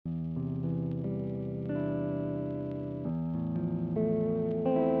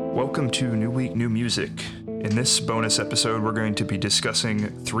welcome to New Week, New Music. In this bonus episode, we're going to be discussing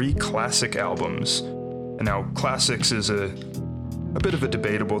 3 classic albums. And now, classics is a bit of a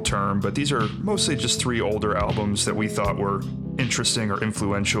debatable term, but these are mostly just 3 older albums that we thought were interesting or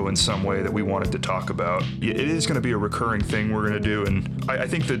influential in some way that we wanted to talk about. It is going to be a recurring thing we're going to do, and I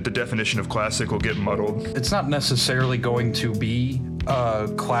think that the definition of classic will get muddled. It's not necessarily going to be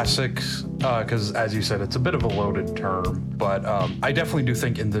classics, because as you said, it's a bit of a loaded term, but I definitely do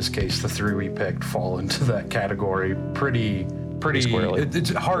think in this case the 3 we picked fall into that category pretty squarely. It's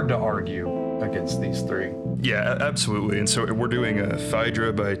hard to argue against these 3. Yeah, absolutely. And so we're doing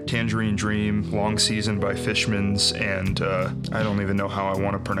Phaedra by Tangerine Dream, Long Season by Fishmans, and I don't even know how I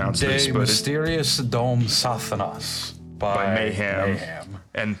want to pronounce this, but Mysterious Dom Satanas by Mayhem.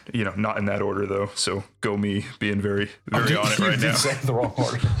 And, not in that order, thoh, so go me being very on it right now. You say the wrong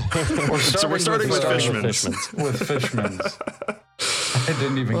order. So we're starting with Fishmans. With Fishmans. I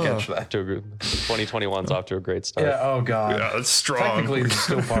didn't even catch that. 2021's off to a great start. Yeah, oh God. Yeah, that's strong. Technically, it's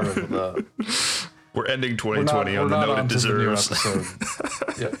still part of the... We're ending 2020 on the note it deserves.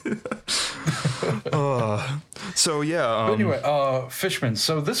 So, yeah. But anyway, Fishmans.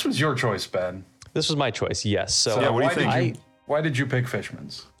 So this was your choice, Ben. This was my choice, yes. So what do you think? Why did you pick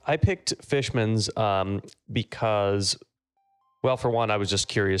Fishmans? I picked Fishmans because, well, for one, I was just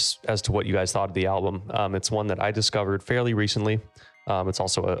curious as to what you guys thought of the album. It's one that I discovered fairly recently. It's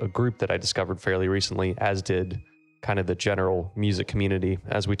also a group that I discovered fairly recently, as did kind of the general music community,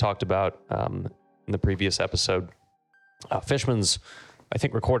 as we talked about in the previous episode. Fishmans, I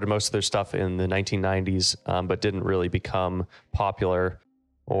think, recorded most of their stuff in the 1990s, but didn't really become popular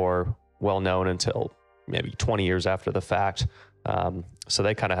or well-known until maybe 20 years after the fact. So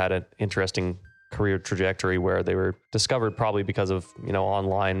they kind of had an interesting career trajectory where they were discovered probably because of,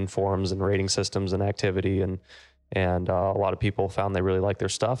 online forums and rating systems and activity. And a lot of people found they really liked their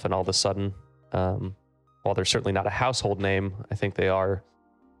stuff. And all of a sudden, while they're certainly not a household name, I think they are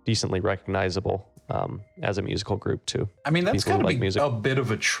decently recognizable as a musical group too. I mean, that's got to be a bit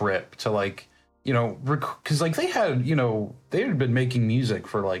of a trip to because they had been making music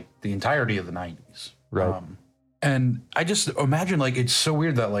for the entirety of the 90s. Right. And I just imagine it's so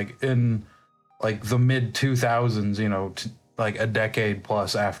weird that in the mid 2000s, a decade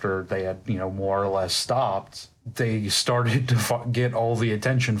plus after they had, more or less stopped, they started to get all the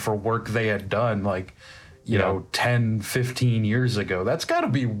attention for work they had done 10, 15 years ago. That's got to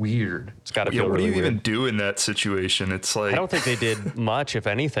be weird. It's got to feel what really do you weird. even do in that situation? It's I don't think they did much, if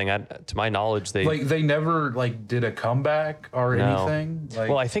anything. To my knowledge, they never did a comeback or anything.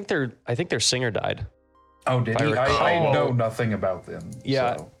 Well, I think their singer died. Oh, did he? I know nothing about them.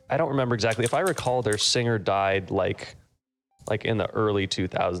 Yeah, so. I don't remember exactly. If I recall, their singer died like in the early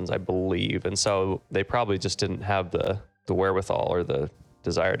 2000s, I believe, and so they probably just didn't have the wherewithal or the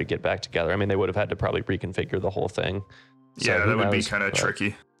desire to get back together. I mean, they would have had to probably reconfigure the whole thing. So that would be kind of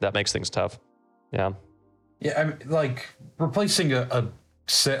tricky. That makes things tough. Yeah. Yeah, I mean, replacing a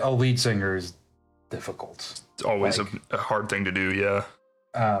lead singer is difficult. It's always a hard thing to do, yeah.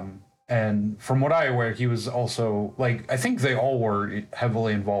 And from what I aware, he was also I think they all were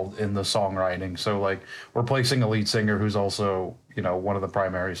heavily involved in the songwriting. So replacing a lead singer who's also, one of the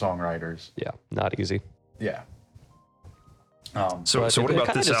primary songwriters. Yeah, not easy. Yeah. So what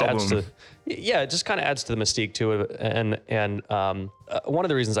about this album? It just kind of adds to the mystique to it. And one of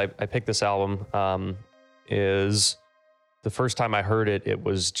the reasons I picked this album is the first time I heard it, it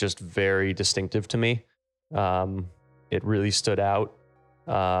was just very distinctive to me. It really stood out.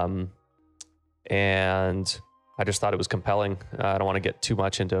 And I just thought it was compelling. I don't want to get too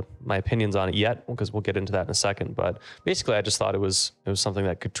much into my opinions on it yet, because we'll get into that in a second. But basically, I just thought it was something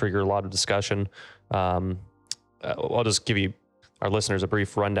that could trigger a lot of discussion. I'll just give you, our listeners, a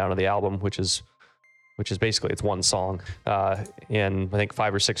brief rundown of the album, which is basically, it's one song in I think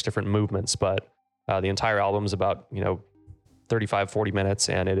 5 or 6 different movements, but the entire album is about 35-40 minutes,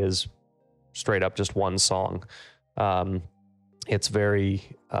 and it is straight up just one song. It's very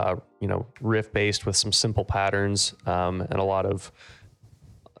riff based with some simple patterns, and a lot of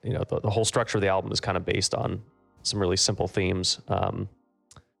the whole structure of the album is kind of based on some really simple themes.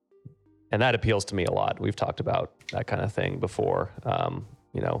 And that appeals to me a lot. We've talked about that kind of thing before,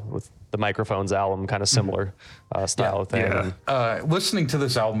 with the Microphones album, kind of similar style thing. Yeah. Listening to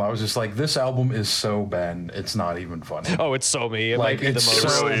this album, I was just this album is so Ben, it's not even funny. Oh, it's so me. It might be the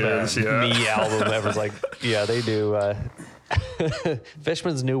most me album ever. They do.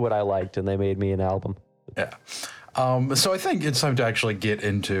 Fishmans knew what I liked, and they made me an album. Yeah. So I think it's time to actually get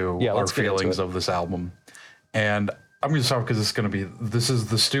into our feelings of this album. And I'm going to start because this is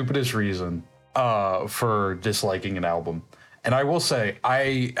the stupidest reason for disliking an album. And I will say,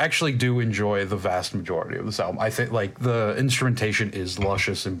 I actually do enjoy the vast majority of this album. I think like the instrumentation is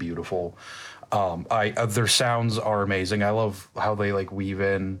luscious and beautiful. Their sounds are amazing. I love how they like weave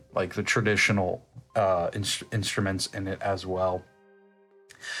in like the traditional instruments in it as well.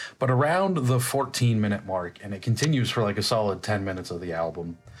 But around the 14-minute mark, and it continues for like a solid 10 minutes of the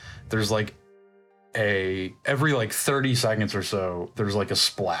album, there's like every like 30 seconds or so, there's like a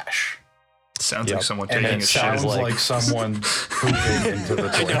splash. Sounds like someone And taking it a shit. sounds like someone pooping into the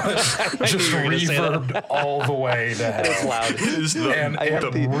toilet. Just reverbed all the way to hell. It's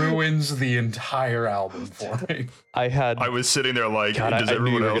loud. It ruins the entire album for me. I was sitting there like, God, does I knew you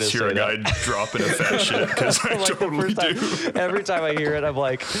everyone were else gonna hear a say guy dropping a fat shit? Because I Like, the totally first do. time, every time I hear it, I'm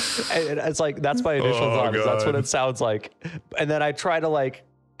like, it's like, that's my initial Oh, thought. Is that's what God. it sounds like. And then I try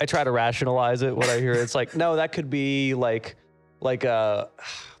to rationalize it when I hear it. It's like, no, that could be like a,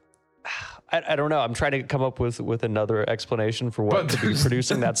 I don't know. I'm trying to come up with another explanation for what But could be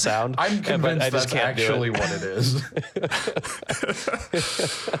producing that sound. I'm but convinced I just that's can't do actually it. what it is.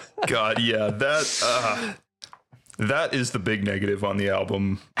 God, yeah, that is the big negative on the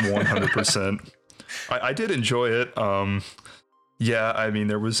album, 100%. I did enjoy it. Yeah, I mean,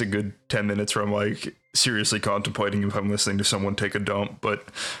 there was a good 10 minutes where I'm like seriously contemplating if I'm listening to someone take a dump. But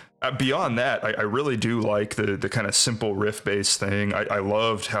beyond that, I really do like the kind of simple riff-based thing. I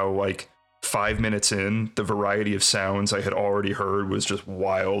loved how like 5 minutes in, the variety of sounds I had already heard was just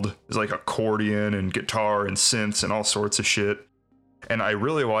wild. It was like accordion and guitar and synths and all sorts of shit. And I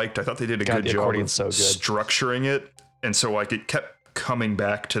really I thought they did a good the job of accordion's so good. structuring it. And so like it kept coming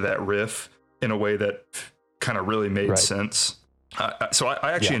back to that riff in a way that kind of really made sense. So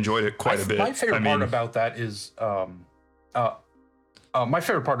I actually enjoyed it quite a bit. My favorite part about that is, my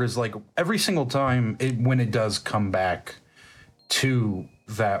favorite part is like every single time when it does come back to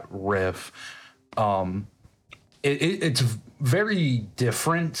that riff, it's very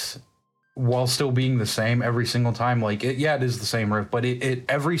different while still being the same every single time. Like it is the same riff, but it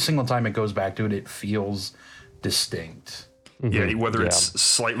every single time it goes back to it, it feels distinct. Yeah, whether it's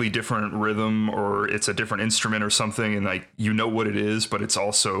slightly different rhythm or it's a different instrument or something, and like you know what it is, but it's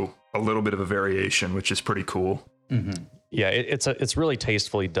also a little bit of a variation, which is pretty cool. Mm-hmm. Yeah, it's really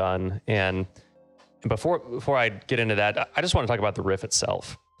tastefully done. And before I get into that, I just want to talk about the riff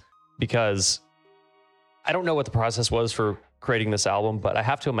itself, because I don't know what the process was for creating this album, but I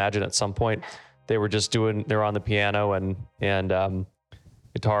have to imagine at some point they were on the piano and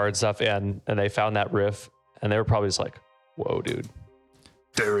guitar and stuff, and they found that riff, and they were probably just like, whoa, dude.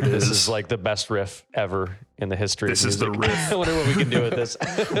 There it is. This is like the best riff ever in the history This of is music. the riff. I wonder what we can do with this.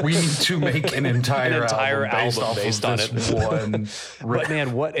 We need to make an entire album based on off of this it. one riff. But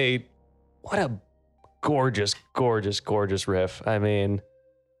man, what a gorgeous, gorgeous, gorgeous riff. I mean,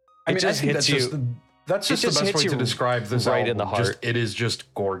 I just think hits you. That's just the just best hits way you to describe this right album. in the heart. It is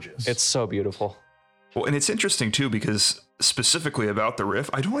just gorgeous. It's so beautiful. Well, and it's interesting too, because specifically about the riff,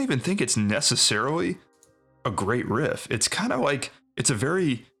 I don't even think it's necessarily a great riff. It's kind of like, it's a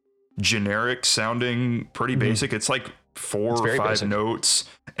very generic sounding, pretty basic. It's like 4 or 5 basic. notes.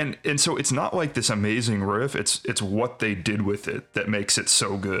 And so it's not like this amazing riff. It's what they did with it that makes it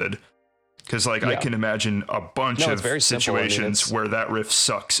so good. Because like I can imagine a bunch of very simple. I mean, situations where that riff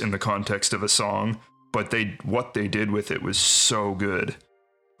sucks in the context of a song, but what they did with it was so good.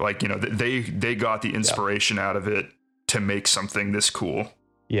 Like, you know, they got the inspiration out of it to make something this cool.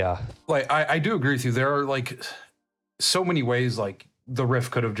 Yeah. like I do agree with you. There are like so many ways like the riff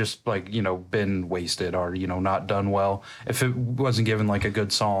could have just like, you know, been wasted or, you know, not done well if it wasn't given like a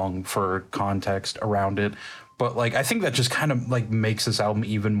good song for context around it. But like I think that just kind of like makes this album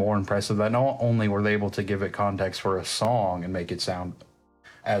even more impressive, that not only were they able to give it context for a song and make it sound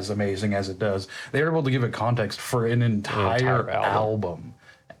as amazing as it does, they were able to give it context for an entire album.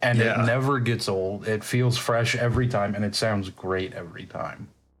 And it never gets old. It feels fresh every time, and it sounds great every time.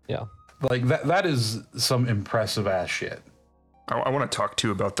 Yeah. Like that is some impressive ass shit. I want to talk too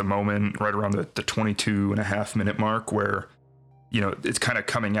about the moment right around the 22.5 minute mark where, you know, it's kind of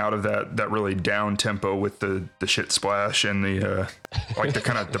coming out of that really down tempo with the shit splash and the like the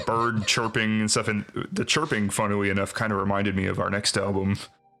kind of the bird chirping and stuff. And the chirping, funnily enough, kind of reminded me of our next album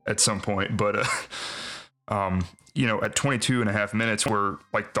at some point. But you know, at 22.5 minutes where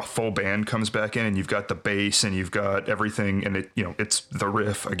like the full band comes back in and you've got the bass and you've got everything, and it, you know, it's the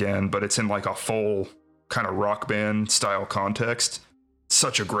riff again, but it's in like a full kind of rock band style context.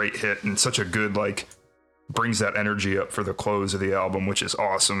 Such a great hit and such a good, like, brings that energy up for the close of the album, which is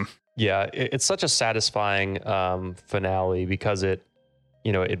awesome. Yeah, it's such a satisfying finale because it,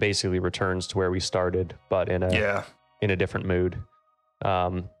 you know, it basically returns to where we started, but in a different mood.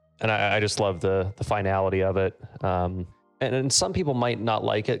 And I just love the finality of it. and some people might not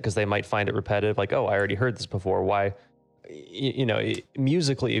like it because they might find it repetitive. Like, oh, I already heard this before. Why?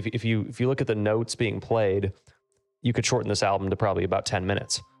 Musically, if you look at the notes being played, you could shorten this album to probably about 10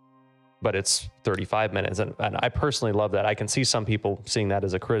 minutes, but it's 35 minutes. And I personally love that. I can see some people seeing that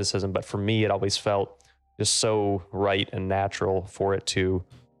as a criticism, but for me, it always felt just so right and natural for it to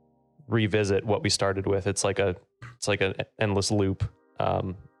revisit what we started with. It's like an endless loop,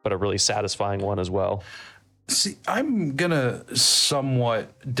 but a really satisfying one as well. See, I'm gonna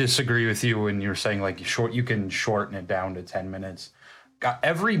somewhat disagree with you when you're saying like you can shorten it down to 10 minutes. God,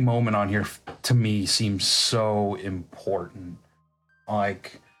 every moment on here to me seems so important.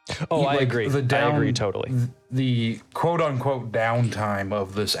 Like, I agree. I agree totally. The quote unquote downtime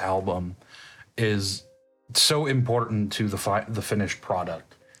of this album is so important to the finished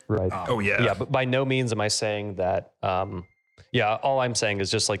product. Right. Yeah, but by no means am I saying that. All I'm saying is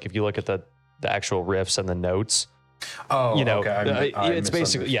just like if you look at the actual riffs and the notes. Okay. It's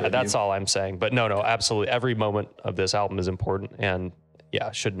basically that's all I'm saying. But no, absolutely. Every moment of this album is important and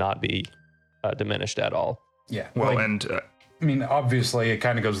should not be diminished at all. Yeah. Well, I mean, obviously, it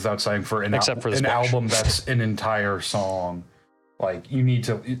kind of goes without saying for an album that's an entire song. Like you need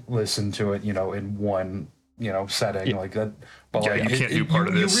to listen to it, in one, setting like that. But you can't do part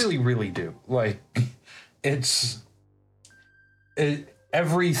of this. You really, really do. Like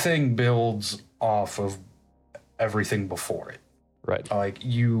everything builds off of everything before it. Right. Like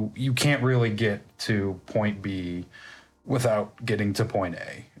you can't really get to point B without getting to point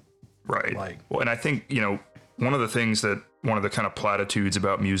A. Right. And I think, one of the kind of platitudes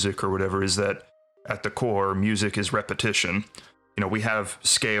about music or whatever is that at the core, music is repetition. We have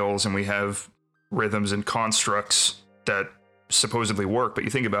scales and we have rhythms and constructs that supposedly work, but you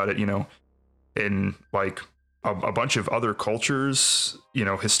think about it, in like a bunch of other cultures,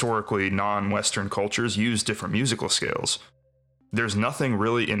 historically non-Western cultures use different musical scales. There's nothing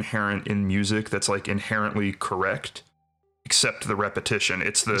really inherent in music that's like inherently correct, except the repetition.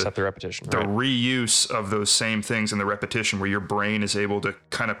 It's the repetition, the reuse of those same things in the repetition where your brain is able to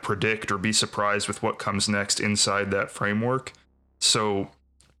kind of predict or be surprised with what comes next inside that framework. So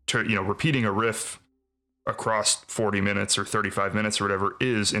repeating a riff across 40 minutes or 35 minutes or whatever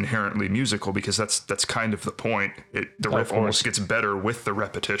is inherently musical because that's kind of the point. The riff almost gets better with the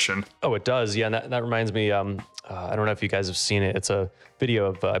repetition. Oh, it does. Yeah. And that reminds me, I don't know if you guys have seen it. It's a video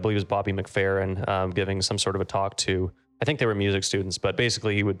of, I believe it was Bobby McFerrin giving some sort of a talk to, I think they were music students, but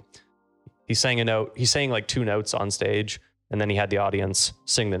basically he sang a note, he sang like 2 notes on stage and then he had the audience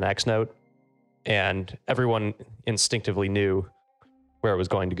sing the next note and everyone instinctively knew where it was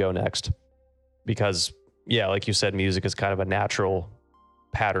going to go next because like you said, music is kind of a natural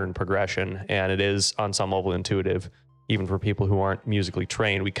pattern progression and it is on some level intuitive, even for people who aren't musically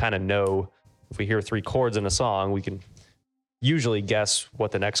trained. We kind of know if we hear 3 chords in a song, we can usually guess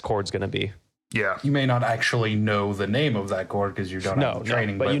what the next chord's going to be. Yeah. You may not actually know the name of that chord because you don't have the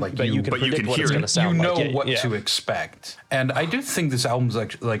training, but you can predict what it's going to sound like. You know what to expect. And I do think this album's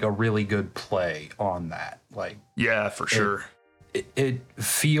actually like a really good play on that. Like, yeah, for sure. It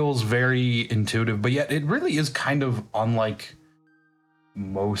feels very intuitive, but yet it really is kind of unlike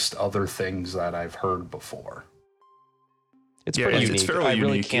most other things that I've heard before. It's pretty unique. It's fairly unique.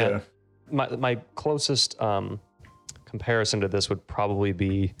 Really can't. Yeah. My closest comparison to this would probably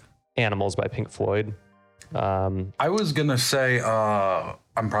be Animals by Pink Floyd. I was gonna say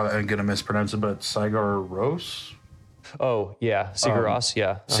I'm probably gonna mispronounce it, but Sigur Rós. Oh yeah, Sigur Rós.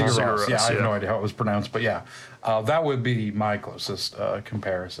 Yeah, Sigur Rós. Yeah, I have no idea how it was pronounced, but that would be my closest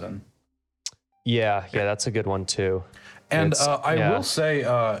comparison. Yeah, that's a good one too. And I will say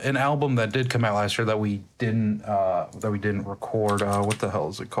an album that did come out last year that we didn't record. What the hell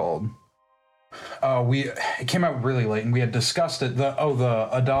is it called? It came out really late, and we had discussed it. The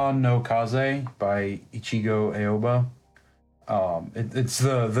Adon no Kaze by Ichigo Aoba. It's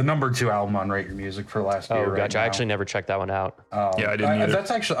the number 2 album on Rate Your Music for last year. Oh, gotcha. I actually never checked that one out. I didn't either.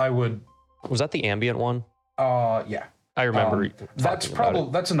 That's actually Was that the ambient one? Yeah. I remember.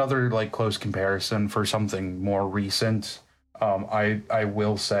 That's another like close comparison for something more recent. I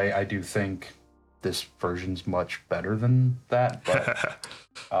will say I do think this version's much better than that, but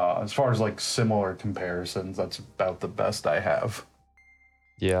as far as like similar comparisons, that's about the best I have.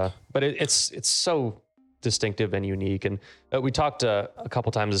 Yeah, but it's so distinctive and unique, and we talked a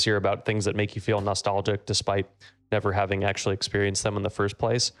couple times this year about things that make you feel nostalgic despite never having actually experienced them in the first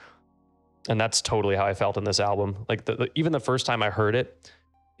place, and that's totally how I felt in this album. Like even the first time I heard it,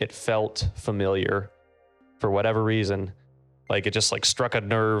 it felt familiar for whatever reason. Like it just like struck a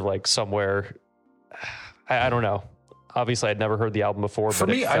nerve like somewhere. I don't know. obviously I'd never heard the album before. For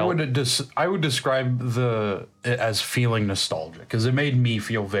but me, it felt, I would describe it as feeling nostalgic because it made me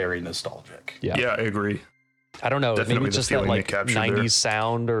feel very nostalgic. Yeah. Yeah, I agree. I don't know. Definitely Maybe the it's just that feeling they like captured 90s there.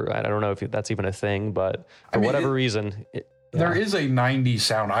 sound, or I don't know if that's even a thing, but for mean, whatever reason, There is a 90s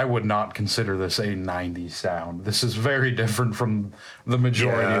sound. I would not consider this a 90s sound. This is very different from the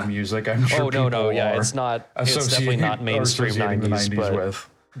majority of music. I'm sure. It's not. It's definitely not mainstream 90s,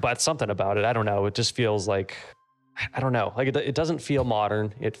 but something about it. I don't know. It just feels like, I don't know. Like it doesn't feel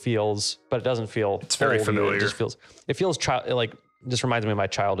modern. It feels, but it doesn't feel. It's very old either. familiar. It just feels. It feels like just reminds me of my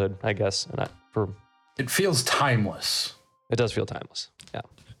childhood, I guess. And it feels timeless. it does feel timeless. Yeah,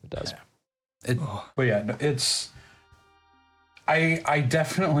 it does. But yeah, it's. I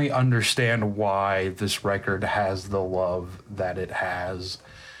definitely understand why this record has the love that it has.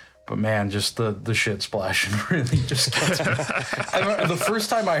 But man, just the shit splashing really just gets me. The first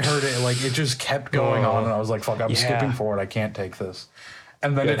time I heard it, like it just kept going on, and I was like, "Fuck, I'm skipping forward. I can't take this."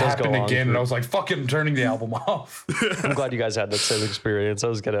 And then it does happened go on again, and I was like, "Fucking turning the album off." I'm glad you guys had that same experience. I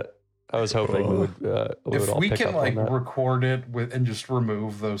was hoping we would If all we pick can up on that. record it and just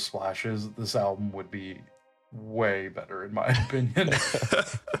remove those splashes, this album would be way better, in my opinion.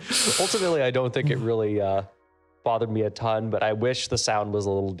 Ultimately, I don't think it really bothered me a ton, but I wish the sound was a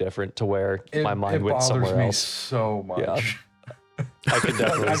little different to where my mind went somewhere me else. so much. Yeah. I can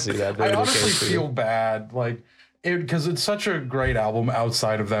definitely see that. I being the honestly case for you. feel bad, like because it's such a great album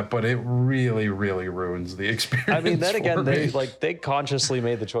outside of that, but it really, really ruins the experience. I mean, then again, for me. they consciously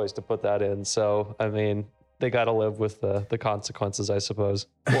made the choice to put that in. So I mean, they got to live with the consequences, I suppose.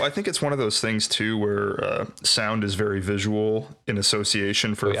 Well, I think it's one of those things too where sound is very visual in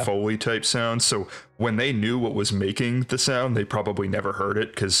association for Foley type sound. So when they knew what was making the sound, they probably never heard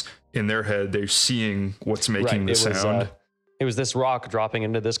it because in their head they're seing what's making the sound. It was this rock dropping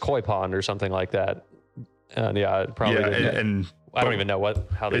into this koi pond or something like that. And yeah, it probably didn't. And I don't even know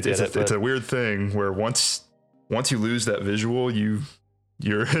how they did it. It's a weird thing where once you lose that visual,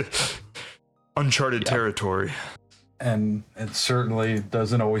 you're uncharted territory. And it certainly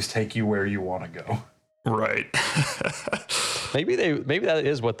doesn't always take you where you want to go. Right. Maybe that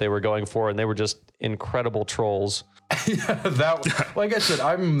is what they were going for, and they were just incredible trolls. Like I said,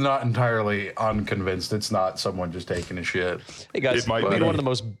 I'm not entirely unconvinced. It's not someone just taking a shit. Hey guys, It might we made be. one of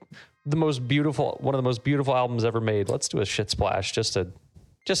the most beautiful albums ever made. Let's do a shit splash just to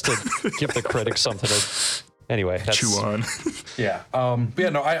give the critics something to. Anyway, that's Chew on. Yeah.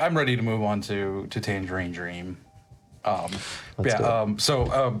 I'm ready to move on to Tangerine Dream.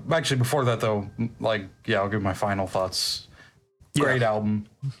 So actually before that though, I'll give my final thoughts. Great album.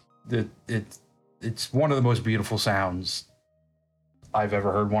 It's one of the most beautiful sounds I've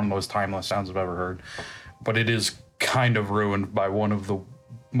ever heard, one of the most timeless sounds I've ever heard. But it is kind of ruined by one of the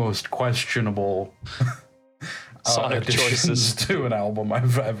most questionable sonic choices to an album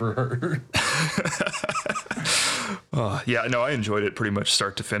I've ever heard. I enjoyed it pretty much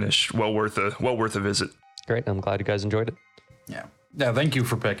start to finish. Well worth a visit. great. I'm glad you guys enjoyed it. Yeah. Thank you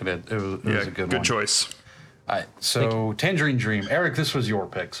for picking it. It was a good one. Good choice. All right. So Tangerine Dream, Eric, this was your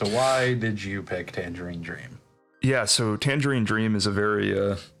pick. So why did you pick Tangerine Dream? Yeah. So Tangerine Dream is a very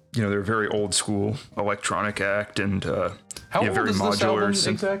they're a very old school electronic act and How old very is this album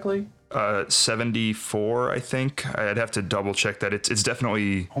synth- exactly? 74, I think. I'd have to double check that. It's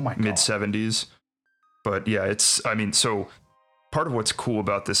definitely mid 70s. But yeah, so part of what's cool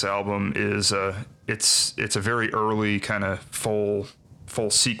about this album is it's a very early kind of full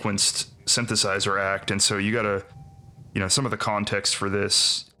sequenced synthesizer act, and so you gotta, some of the context for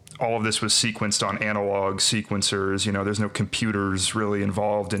this. All of this was sequenced on analog sequencers. There's no computers really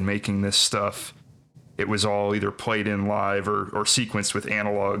involved in making this stuff. It was all either played in live or sequenced with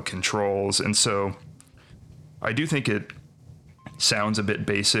analog controls, and so I do think it sounds a bit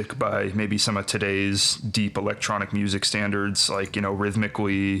basic by maybe some of today's deep electronic music standards, like,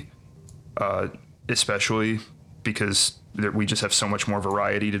 rhythmically, especially because we just have so much more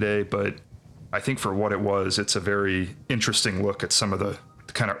variety today. But I think for what it was, it's a very interesting look at some of the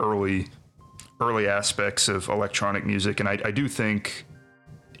kind of early aspects of electronic music. And I do think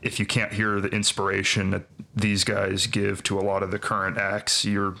if you can't hear the inspiration that these guys give to a lot of the current acts,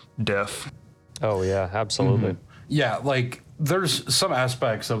 you're deaf. Oh yeah, absolutely. Mm-hmm. Yeah, there's some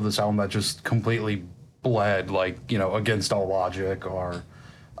aspects of this album that just completely bled, Against All Logic or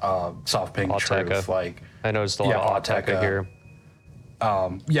Soft Pink Autechre. Truth. I noticed a lot of Autechre here.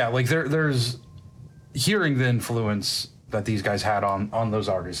 There's hearing the influence that these guys had on those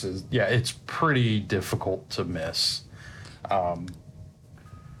artists it's pretty difficult to miss.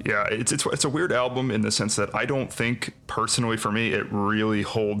 Yeah, it's a weird album in the sense that I don't think personally for me it really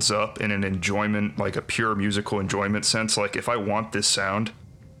holds up in an enjoyment, like a pure musical enjoyment sense. Like if I want this sound,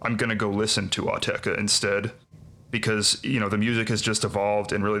 I'm gonna go listen to Autechre instead, because the music has just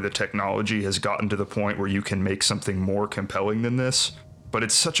evolved and really the technology has gotten to the point where you can make something more compelling than this. But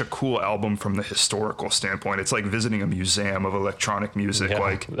it's such a cool album from the historical standpoint. It's like visiting a museum of electronic music. Yeah,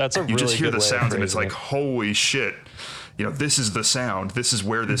 like that's a you just really hear good the way of sounds and it's phrasing like, it. holy shit. This is the sound. This is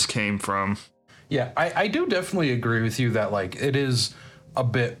where this came from. Yeah, I do definitely agree with you that like it is a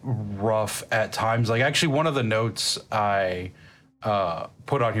bit rough at times. Like actually one of the notes I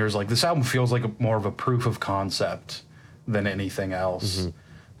put on here is like this album feels like more of a proof of concept than anything else.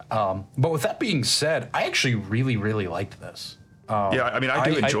 But with that being said, I actually really, really liked this. Yeah, I mean, I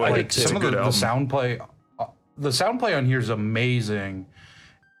do enjoy I it. did It's too. a Some of good the album. sound play, the sound play on here is amazing,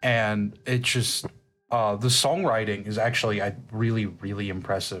 and it just the songwriting is actually really, really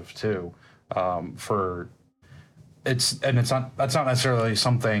impressive too. That's not necessarily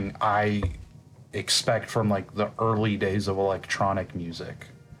something I expect from like the early days of electronic music.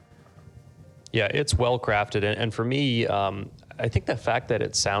 Yeah, it's well crafted, and for me, I think the fact that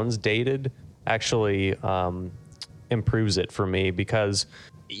it sounds dated actually improves it for me because,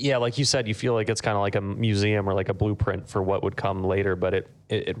 yeah, like you said, you feel like it's kind of like a museum or like a blueprint for what would come later, but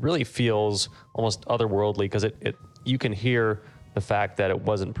it really feels almost otherworldly because you can hear the fact that it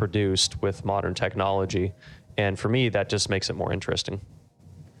wasn't produced with modern technology, and for me, that just makes it more interesting.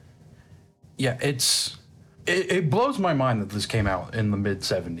 Yeah, it blows my mind that this came out in the mid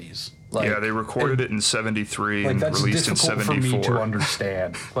 70s. Like, yeah, they recorded it in 73 like and that's released in difficult for me 74. to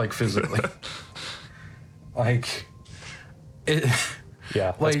understand, like physically. Like it.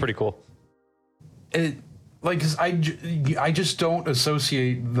 Yeah, that's Like- pretty cool. It like 'cause I just don't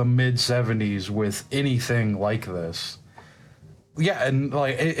associate the mid 70s with anything like this. Yeah, and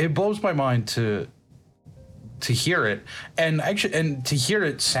like it blows my mind to hear it and to hear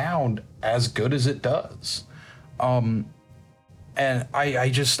it sound as good as it does. And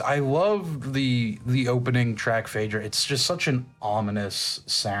I love the opening track Phaedra. It's just such an ominous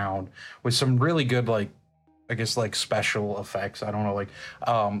sound with some really good like I guess like special effects. I don't know,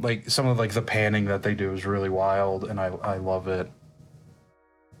 like some of like the panning that they do is really wild and I love it.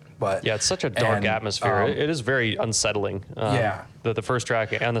 But Yeah, it's such a dark and, atmosphere. It is very unsettling. Yeah. The first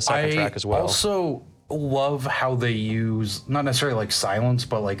track and the second track as well. Also love how they use not necessarily like silence,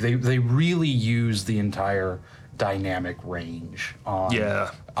 but like they really use the entire dynamic range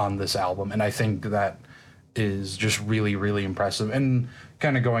on this album, and I think that is just really, really impressive. And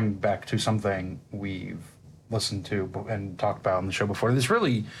kind of going back to something we've listened to and talked about on the show before, this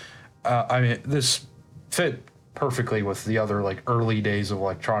really, this fit perfectly with the other like early days of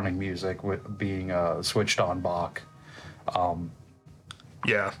electronic music, with being switched on Bach.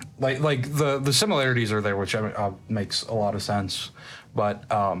 Yeah, Like the similarities are there, which makes a lot of sense. But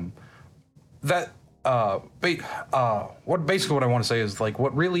what I want to say is like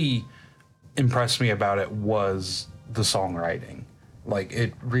what really impressed me about it was the songwriting. Like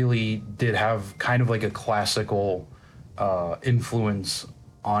it really did have kind of like a classical influence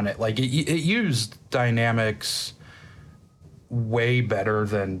on it. Like it used dynamics way better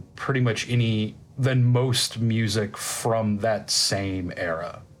than than most music from that same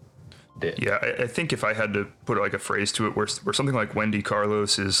era did. yeah. I think if I had to put like a phrase to it, where something like Wendy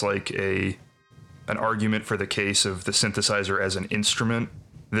Carlos is like an argument for the case of the synthesizer as an instrument,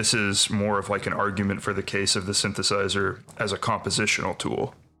 this is more of like an argument for the case of the synthesizer as a compositional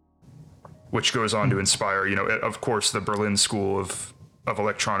tool, which goes on to inspire, of course, the Berlin School of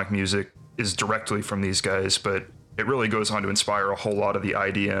electronic music is directly from these guys, but it really goes on to inspire a whole lot of the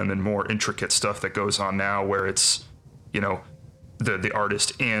IDM and more intricate stuff that goes on now, where it's, the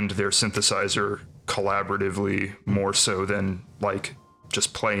artist and their synthesizer collaboratively more so than like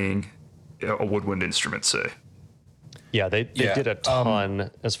just playing a woodwind instrument, say. Yeah, they did a ton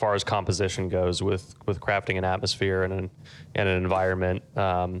as far as composition goes with crafting an atmosphere and an environment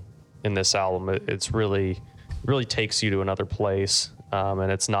in this album. It's really takes you to another place,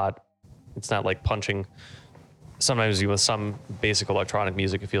 and it's not like punching. Sometimes with some basic electronic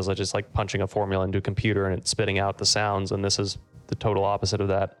music, it feels like just like punching a formula into a computer and it's spitting out the sounds, and this is the total opposite of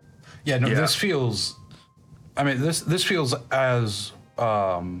that. Yeah, no, Yeah. this feels. I mean, this feels as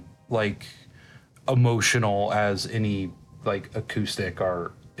like emotional as any like acoustic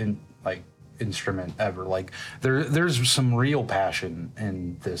or instrument ever. Like there's some real passion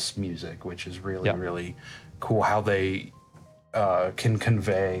in this music, which is really really cool. How they can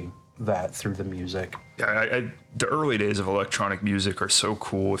convey that through the music. Yeah, the early days of electronic music are so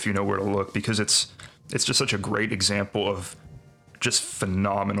cool if you know where to look, because it's just such a great example of just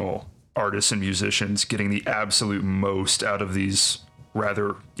phenomenal artists and musicians getting the absolute most out of these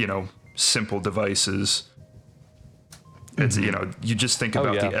rather, simple devices. It's, you just think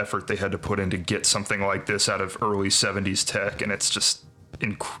about the effort they had to put in to get something like this out of early 70s tech, and it's just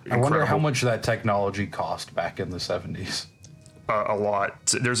incredible. I wonder how much that technology cost back in the 70s. A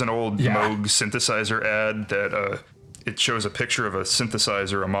lot. There's an old Moog synthesizer ad that it shows a picture of a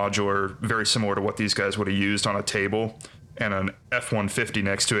synthesizer, a modular, very similar to what these guys would have used on a table, and an F-150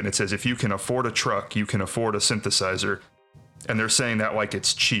 next to it, and it says, if you can afford a truck, you can afford a synthesizer. And they're saying that like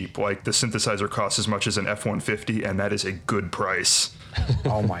it's cheap, like the synthesizer costs as much as an F-150, and that is a good price.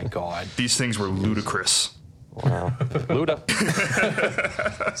 Oh my God. These things were ludicrous. Wow. Luda.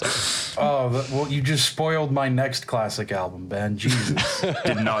 Well, you just spoiled my next classic album, Ben. Jesus.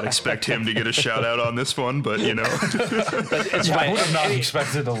 Did not expect him to get a shout out on this one, but It's I would have not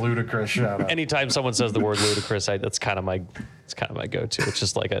expected a ludicrous shout out. anytime someone says the word ludicrous, that's kind of my go-to. It's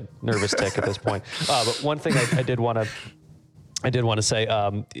just like a nervous tick at this point. But one thing I did want to say,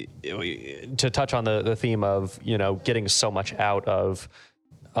 to touch on the theme of, getting so much out of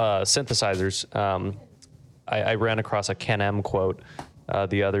synthesizers. I ran across a Ken M quote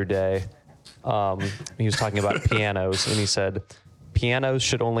the other day. He was talking about pianos, and he said, pianos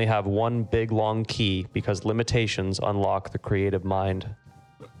should only have one big long key because limitations unlock the creative mind.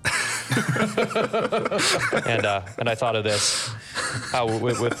 And I thought of this, how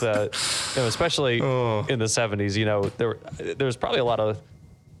with especially in the 70s, there's probably a lot of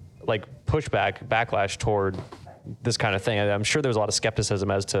like backlash toward this kind of thing. I'm sure there's a lot of skepticism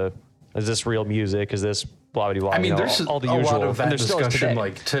as to, is this real music? Is this blah blah blah? I mean, there's all the a usual lot of that discussion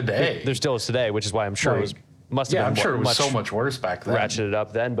like today. There still is today, which is why I'm sure it must have been I'm sure it was much so much worse back then. ratcheted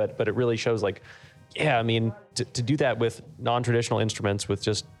up then, but it really shows like, I mean, to do that with non-traditional instruments, with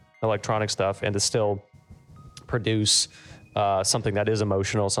just electronic stuff, and to still produce something that is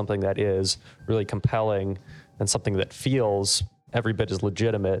emotional, something that is really compelling, and something that feels every bit as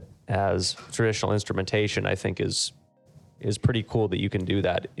legitimate as traditional instrumentation, I think is pretty cool that you can do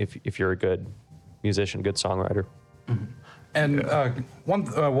that if you're a good musician, good songwriter. Mm-hmm. And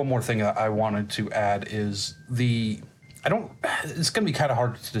one more thing that I wanted to add is it's going to be kind of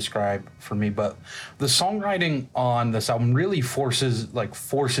hard to describe for me, but the songwriting on this album really forces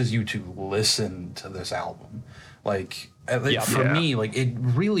you to listen to this album. For me, it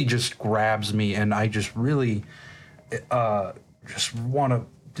really just grabs me, and I just really just want to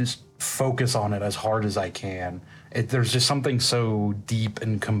just focus on it as hard as I can. There's just something so deep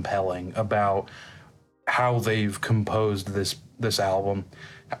and compelling about how they've composed this album,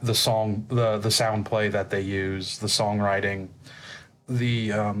 the song, the sound play that they use, the songwriting,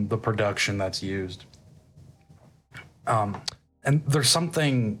 the production that's used. And there's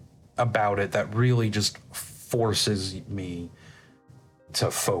something about it that really just forces me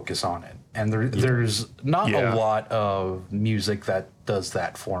to focus on it. And there's not a lot of music that does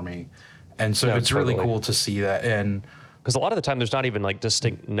that for me. And so it's really cool to see that. And because a lot of the time there's not even like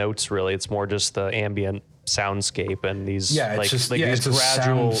distinct notes really. It's more just the ambient soundscape and these these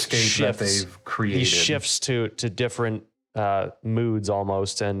gradual shifts that they've created. These shifts to different moods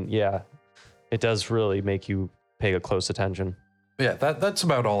almost. And it does really make you pay a close attention. Yeah, that's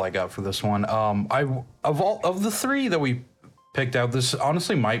about all I got for this one. Of the three that we picked out, this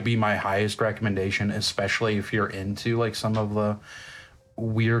honestly might be my highest recommendation, especially if you're into like some of the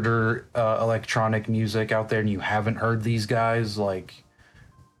weirder electronic music out there and you haven't heard these guys. Like,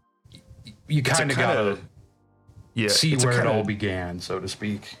 you kind of gotta see where it all began, so to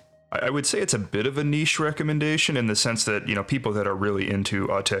speak. I would say it's a bit of a niche recommendation in the sense that, people that are really into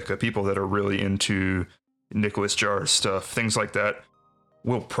Autechre, people that are really into Nicolas Jarre's stuff, things like that,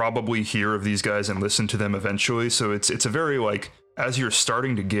 will probably hear of these guys and listen to them eventually. So it's a very, like, as you're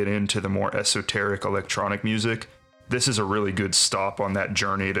starting to get into the more esoteric electronic music, this is a really good stop on that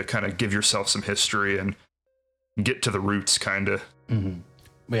journey to kind of give yourself some history and get to the roots, kind of. Mm-hmm.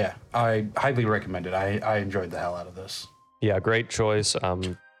 Yeah, I highly recommend it. I enjoyed the hell out of this. Yeah, great choice.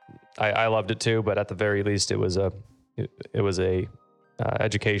 I loved it too, but at the very least, it was a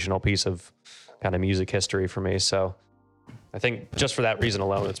educational piece of kind of music history for me. So I think just for that reason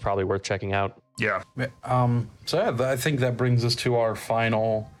alone, it's probably worth checking out. Yeah. I think that brings us to our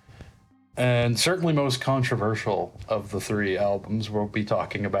final and certainly most controversial of the three albums we'll be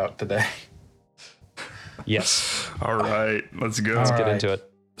talking about today. Yes. All right, let's go. Let's get into it.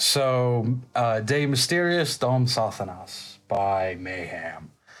 So, De Mysteriis Dom Satanas by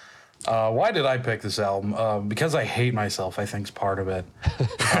Mayhem. Why did I pick this album? Because I hate myself, I think, is part of it.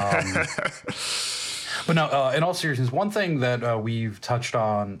 But no, in all seriousness, one thing that we've touched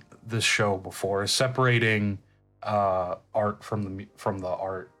on this show before is separating art from the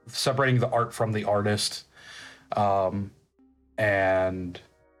art, separating the art from the artist, and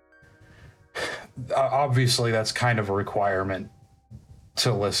obviously that's kind of a requirement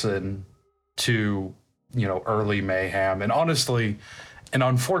to listen to, early Mayhem, and honestly, an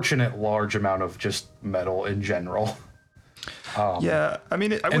unfortunate large amount of just metal in general. Yeah, I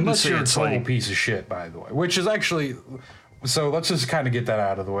mean, I wouldn't Unless say you're a it's total like piece of shit, by the way, which is actually, so let's just kind of get that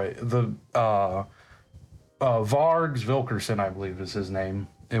out of the way. The Vargs Vilkerson, I believe is his name.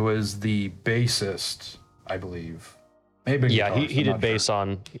 It was the bassist, I believe. Maybe Yeah, he did bass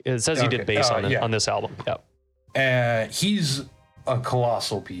on. It says he did bass on this album. Yeah. He's a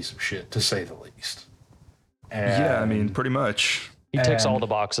colossal piece of shit, to say the least. yeah, I mean, And- pretty much. He ticks all And- the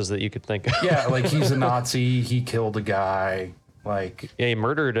boxes that you could think of. yeah, like he's a Nazi. He killed a guy. Like, Yeah, he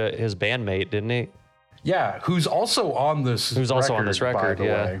murdered his bandmate, didn't he? yeah, who's also on this. Who's also on this record? by the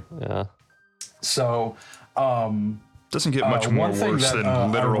Yeah. way. Yeah. So, Doesn't get much one more thing worse that, than I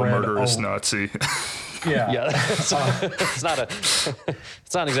literal read murderous a- Nazi. yeah, Yeah. It's not an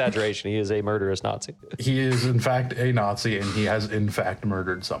exaggeration. He is a murderous Nazi. he is in fact a Nazi, and he has in fact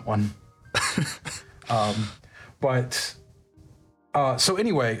murdered someone. But so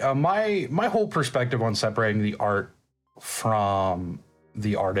anyway, my whole perspective on separating the art from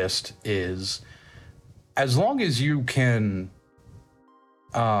the artist is, as long as you can,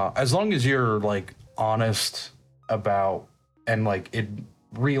 as long as you're like honest about and like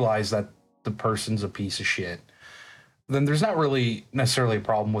realize that the person's a piece of shit, then there's not really necessarily a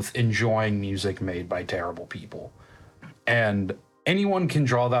problem with enjoying music made by terrible people. And anyone can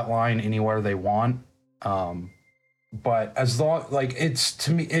draw that line anywhere they want. But as long, like, it's,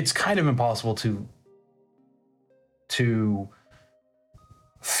 to me, it's kind of impossible to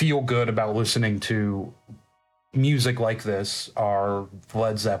feel good about listening to music like this, or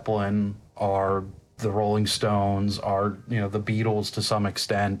Led Zeppelin, or the Rolling Stones, or, the Beatles to some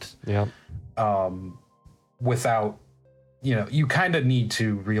extent, Yeah. without, you kind of need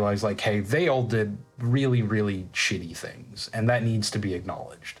to realize, like, hey, they all did really, really shitty things, and that needs to be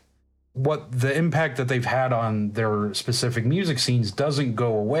acknowledged. What the impact that they've had on their specific music scenes doesn't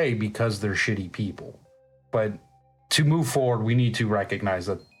go away because they're shitty people. But to move forward, we need to recognize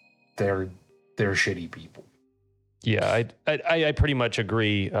that they're shitty people. Yeah, I pretty much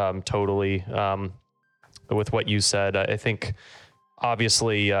agree totally with what you said. I think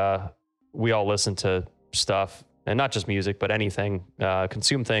obviously we all listen to stuff, and not just music, but anything,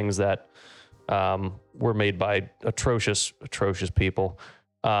 consume things that were made by atrocious people.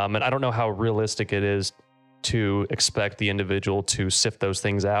 And I don't know how realistic it is to expect the individual to sift those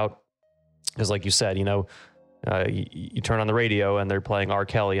things out. Because like you said, you turn on the radio and they're playing R.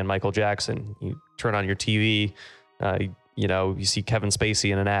 Kelly and Michael Jackson. You turn on your TV, you see Kevin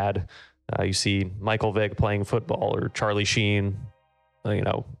Spacey in an ad. You see Michael Vick playing football, or Charlie Sheen,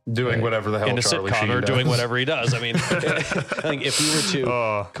 Doing whatever the hell in a Charlie sitcom, Sheen or does. doing whatever he does. I mean, I think if we were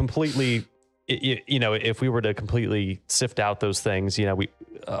to completely, if we were to completely sift out those things, we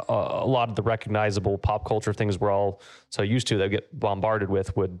a lot of the recognizable pop culture things we're all so used to that get bombarded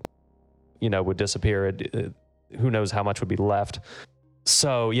with would disappear. Who knows how much would be left?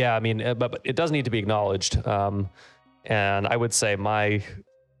 So yeah, I mean, but it does need to be acknowledged. And I would say my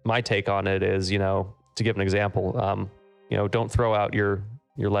take on it is, to give an example, don't throw out your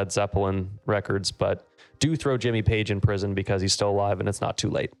Led Zeppelin records, but do throw Jimmy Page in prison because he's still alive and it's not too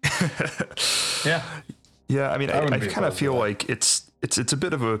late. Yeah. Yeah, I mean, I wouldn't be kind of opposed to feel that. like it's a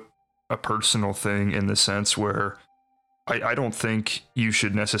bit of a personal thing, in the sense where I don't think you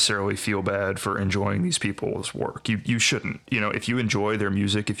should necessarily feel bad for enjoying these people's work. You shouldn't. If you enjoy their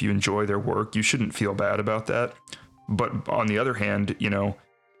music, if you enjoy their work, you shouldn't feel bad about that. But on the other hand,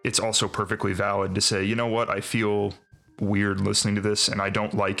 it's also perfectly valid to say, you know what, I feel weird listening to this and I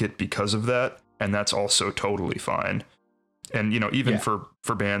don't like it because of that. And that's also totally fine. And, even Yeah.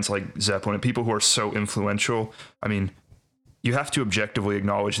 for bands like Zeppelin and people who are so influential, I mean, you have to objectively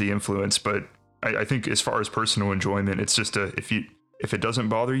acknowledge the influence. But I think as far as personal enjoyment, it's just if it doesn't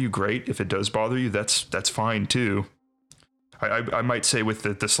bother you, great. If it does bother you, that's fine too. I might say with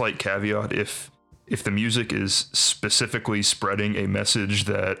the slight caveat, if the music is specifically spreading a message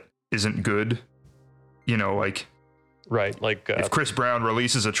that isn't good, like Right. Like, if Chris Brown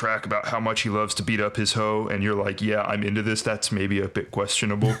releases a track about how much he loves to beat up his hoe, and you're like, yeah, I'm into this, that's maybe a bit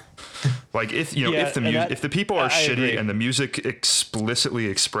questionable. Like if if the people are I shitty agree. and the music explicitly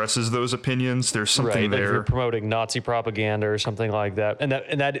expresses those opinions, there's something right. If you're there. promoting Nazi propaganda or something like that. And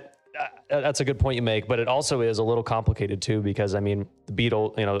that's a good point you make, but it also is a little complicated too, because I mean, the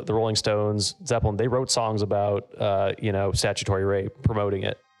Beatles, the Rolling Stones, Zeppelin, they wrote songs about, statutory rape, promoting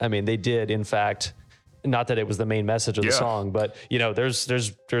it. I mean, they did in fact not that it was the main message of the song, but you know,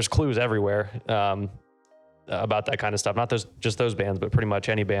 there's clues everywhere about that kind of stuff. Not just those bands, but pretty much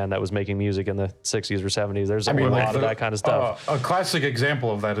any band that was making music in the 60s or 70s. There's a lot of that kind of stuff. A classic example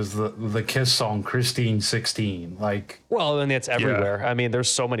of that is the Kiss song Christine 16. Like, well, and it's everywhere. I mean, there's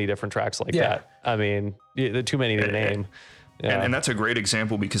so many different tracks like that. I mean, too many to name. Yeah. And that's a great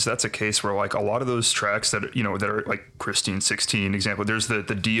example, because that's a case where like a lot of those tracks that, you know, that are like Christine 16 example, there's the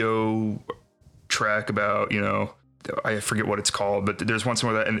Dio track about, you know, I forget what it's called, but there's one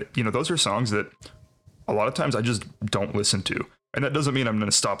song with that. And, you know, those are songs that a lot of times I just don't listen to. And that doesn't mean I'm going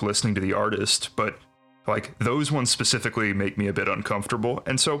to stop listening to the artist, but like those ones specifically make me a bit uncomfortable.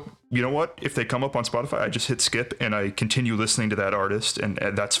 And so, you know what, if they come up on Spotify, I just hit skip and I continue listening to that artist, and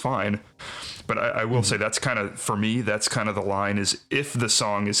that's fine. But I will say that's kind of, for me, that's kind of the line, is if the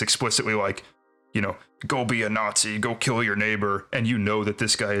song is explicitly like, you know, go be a Nazi, go kill your neighbor, and you know that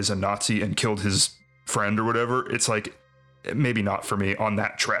this guy is a Nazi and killed his friend or whatever, it's like, maybe not for me on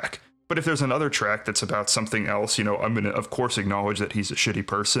that track. But if there's another track that's about something else, you know, I'm going to, of course, acknowledge that he's a shitty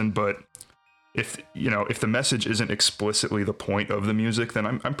person. But if, you know, if the message isn't explicitly the point of the music, then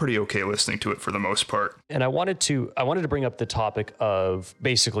I'm pretty okay listening to it for the most part. And I wanted to bring up the topic of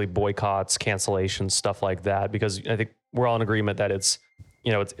basically boycotts, cancellations, stuff like that, because I think we're all in agreement that it's,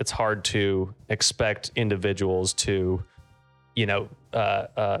 you know, it's hard to expect individuals to, you know,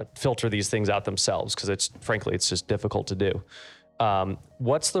 filter these things out themselves, because it's just difficult to do.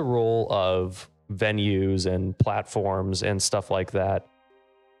 What's the role of venues and platforms and stuff like that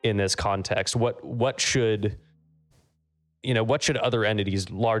in this context? What should other entities,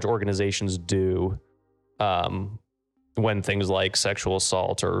 large organizations do when things like sexual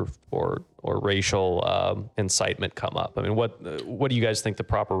assault or racial incitement come up? I mean, what do you guys think the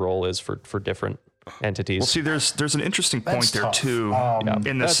proper role is for different entities? Well, see, there's an interesting point That's there tough. too.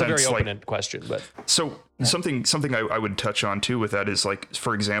 In the That's sense, a very like, open-ended question, but something I would touch on too with that is, like,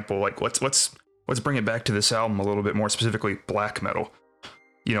 for example, like let's bring it back to this album a little bit more specifically, black metal.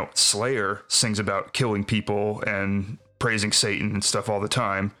 You know, Slayer sings about killing people and praising Satan and stuff all the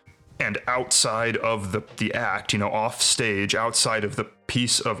time. And outside of the act, you know, off stage, outside of the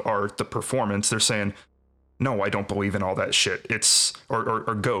piece of art, the performance, they're saying, no, I don't believe in all that shit. It's,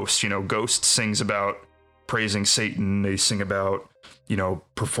 or Ghost, you know, Ghost sings about praising Satan. They sing about, you know,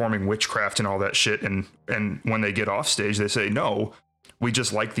 performing witchcraft and all that shit. And when they get off stage, they say, no, we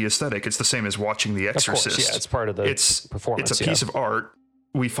just like the aesthetic. It's the same as watching The Exorcist. Of course, yeah, it's part of the performance. It's a piece of art.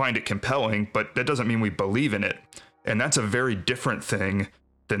 We find it compelling, but that doesn't mean we believe in it. And that's a very different thing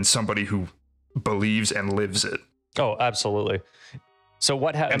than somebody who believes and lives it. Oh, absolutely. So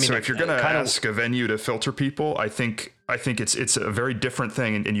so if you're going to ask a venue to filter people, I think it's a very different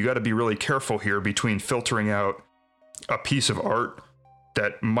thing. And you got to be really careful here between filtering out a piece of art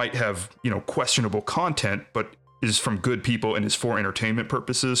that might have, you know, questionable content, but is from good people and is for entertainment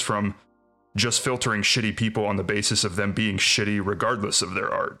purposes, from just filtering shitty people on the basis of them being shitty regardless of their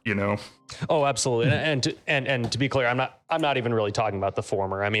art, you know? Oh, absolutely. And to be clear, I'm not even really talking about the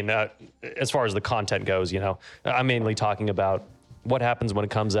former. I mean, as far as the content goes, you know, I'm mainly talking about what happens when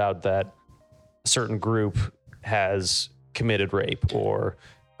it comes out that a certain group has committed rape or,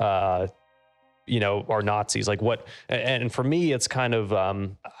 you know, are Nazis. Like what, and for me, it's kind of,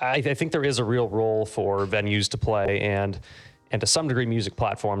 I think there is a real role for venues to play and to some degree music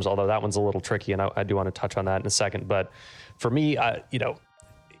platforms, although that one's a little tricky, and I do want to touch on that in a second. But for me, you know,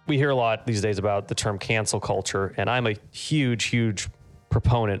 we hear a lot these days about the term cancel culture, and I'm a huge, huge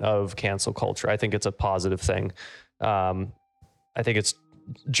proponent of cancel culture. I think it's a positive thing. I think it's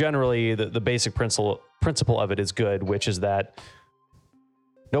generally the basic principle of it is good, which is that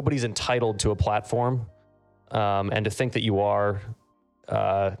nobody's entitled to a platform, and to think that you are,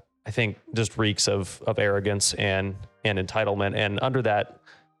 I think just reeks of arrogance and entitlement. And under that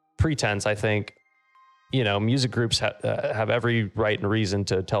pretense, I think, you know, music groups have every right and reason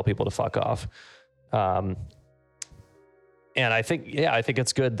to tell people to fuck off. And I think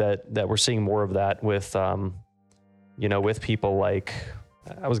it's good that we're seeing more of that with, you know, with people like,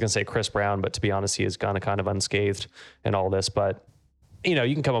 I was going to say Chris Brown, but to be honest, he has gone kind of unscathed in all this. But, you know,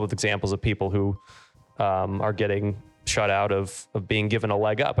 you can come up with examples of people who are getting shut out of being given a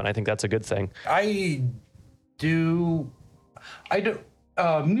leg up. And I think that's a good thing.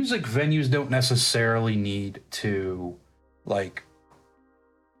 Music venues don't necessarily need to like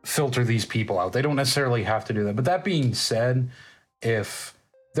filter these people out. They don't necessarily have to do that. But that being said, if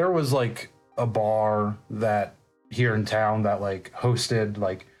there was like a bar that here in town that like hosted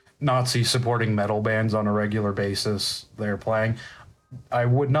like Nazi supporting metal bands on a regular basis, they're playing, I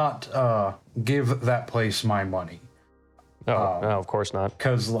would not give that place my money. No, of course not.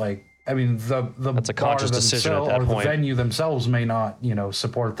 Because like I mean, the That's a bar conscious decision at that or point. the venue themselves may not,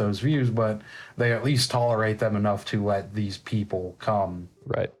 support those views, but they at least tolerate them enough to let these people come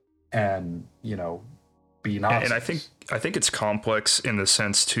Right. and be Nazis. And I think it's complex in the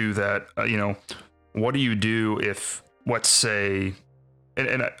sense too that what do you do if, let's say,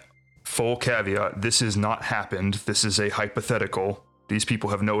 and full caveat, this has not happened. This is a hypothetical. These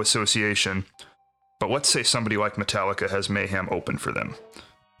people have no association. But let's say somebody like Metallica has Mayhem open for them.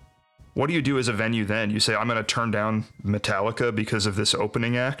 What do you do as a venue then? You say, I'm going to turn down Metallica because of this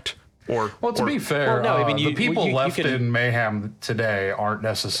opening act? To be fair, Well, no, I mean, the people you left can- in Mayhem today aren't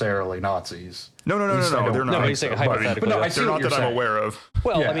necessarily Nazis. No, At least I they're don't not. No, he's saying hypothetically. But no, I see They're what not you're that I'm saying. aware of.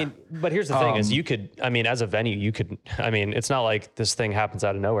 Well, Yeah. I mean, but here's the thing: is you could, I mean, as a venue, you could, I mean, it's not like this thing happens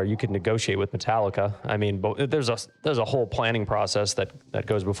out of nowhere. You could negotiate with Metallica. I mean, but there's a whole planning process that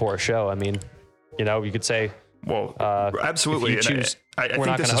goes before a show. I mean, you could say, Well, if absolutely. you And choose, I we're think not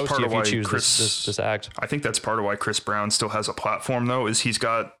going this to is host part you of if you why choose Chris. this act. I think that's part of why Chris Brown still has a platform, though, is he's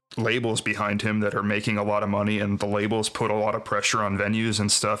got labels behind him that are making a lot of money, and the labels put a lot of pressure on venues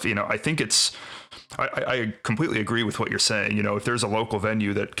and stuff. I think I completely agree with what you're saying. If there's a local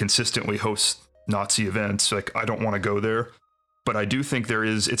venue that consistently hosts Nazi events, like, I don't want to go there. But I do think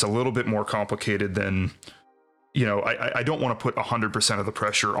it's a little bit more complicated than, I don't want to put 100% of the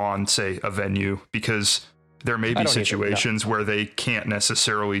pressure on, say, a venue, because there may be situations where they can't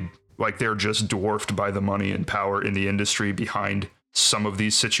necessarily, like, they're just dwarfed by the money and power in the industry behind some of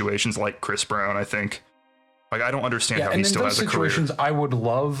these situations, like Chris Brown, I think. Like, I don't understand how he still has a career. In those situations, I would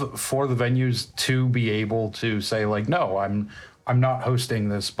love for the venues to be able to say, like, no, I'm not hosting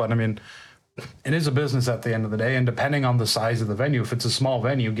this. But I mean, it is a business at the end of the day, and depending on the size of the venue, if it's a small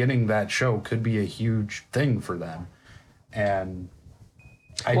venue, getting that show could be a huge thing for them. And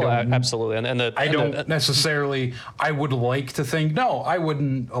I don't absolutely, I don't necessarily. I would like to think no, I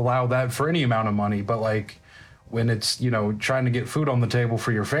wouldn't allow that for any amount of money. But like when it's trying to get food on the table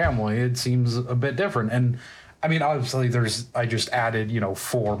for your family, it seems a bit different. And I mean, obviously, I just added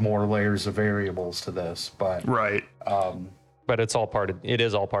 4 more layers of variables to this, but Right. But it is all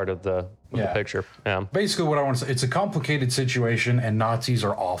part of the picture. Yeah. basically what I want to say, it's a complicated situation, and Nazis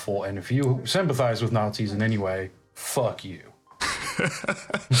are awful. And if you sympathize with Nazis in any way, fuck you.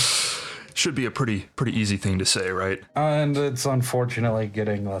 Should be a pretty easy thing to say, right? And it's unfortunately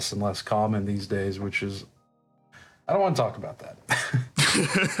getting less and less common these days, which is, I don't want to talk about that.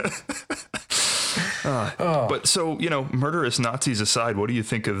 But so, murderous Nazis aside, what do you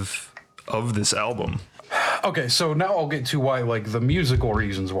think of this album? Okay, so now I'll get to why, like, the musical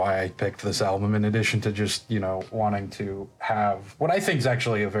reasons why I picked this album, in addition to just, wanting to have what I think is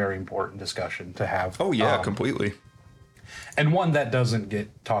actually a very important discussion to have. Oh, yeah, completely. And one that doesn't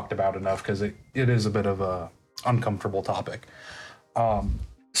get talked about enough because it is a bit of a uncomfortable topic.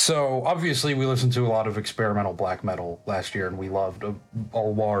 So obviously we listened to a lot of experimental black metal last year, and we loved a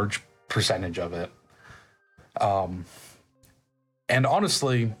large percentage of it. And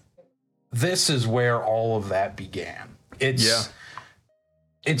honestly, this is where all of that began. It's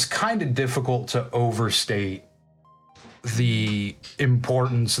kind of difficult to overstate the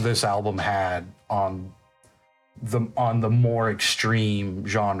importance this album had on the more extreme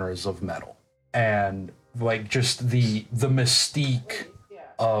genres of metal, and like just the mystique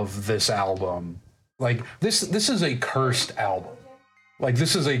of this album. Like this is a cursed album. Like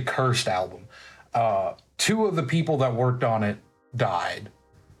this is a cursed album. 2 of the people that worked on it died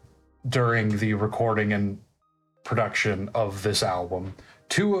during the recording and production of this album.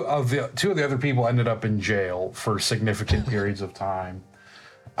 Two of the other people ended up in jail for significant periods of time.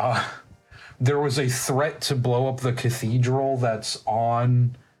 There was a threat to blow up the cathedral that's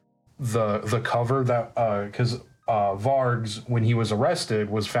on the cover, that because Vargs, when he was arrested,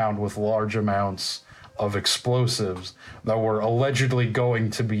 was found with large amounts of explosives that were allegedly going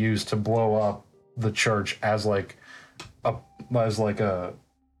to be used to blow up the church as a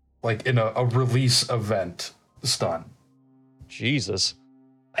release event stunt. Jesus,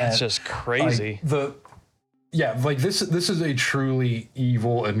 that's just crazy. This is a truly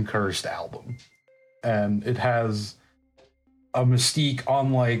evil and cursed album, and it has a mystique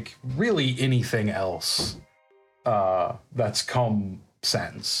unlike really anything else that's come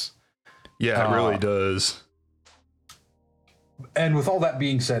since. Yeah, it really does. And with all that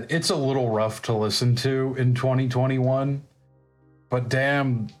being said, it's a little rough to listen to in 2021, but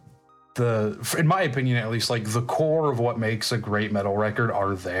damn, in my opinion at least, like the core of what makes a great metal record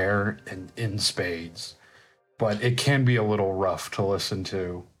are there in spades. But it can be a little rough to listen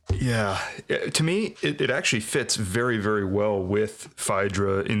to Yeah, to me, it actually fits very, very well with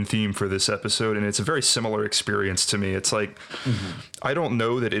Phaedra in theme for this episode, and it's a very similar experience to me. It's like, I don't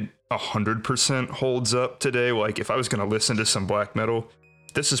know that it 100% holds up today. Like, if I was going to listen to some black metal,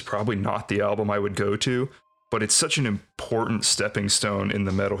 this is probably not the album I would go to, but it's such an important stepping stone in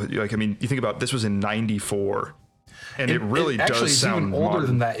the metal. Like, I mean, you think about this was in '94, and it really actually does sound even older modern.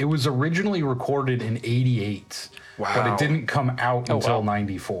 than that. It was originally recorded in '88, but Wow. it didn't come out until wow.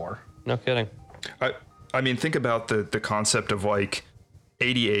 '94. No kidding. I mean, think about the concept of like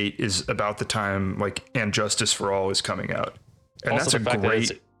 88 is about the time like And Justice for All is coming out. And Also, that's a the fact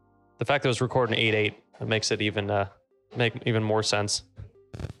great, the fact that it was recorded in 8/8 makes it even make even more sense.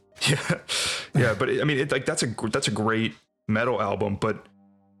 yeah, but I mean, that's a great metal album, but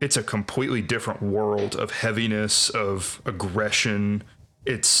it's a completely different world of heaviness, of aggression.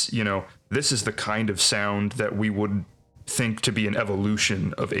 It's, you know, this is the kind of sound that we would think to be an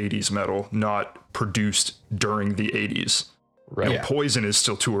evolution of 80s metal, not produced during the 80s. Right. You know, Poison is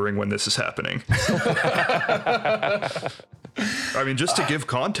still touring when this is happening. I mean, just to give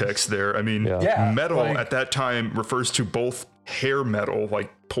context there, I mean, Yeah, metal like- at that time refers to both hair metal, like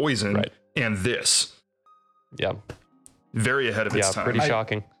Poison, Right. and this. Yeah. Very ahead of its Yeah. time. Pretty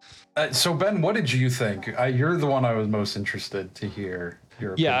shocking. So Ben, what did you think? You're the one I was most interested to hear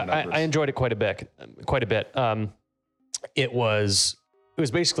your Yeah, opinion of this. I enjoyed it quite a bit. It was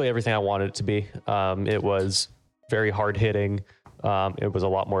basically everything I wanted it to be. It was very hard hitting. It was a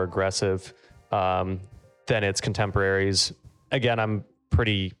lot more aggressive than its contemporaries. Again, I'm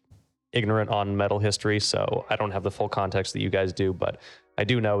pretty ignorant on metal history, so I don't have the full context that you guys do, but I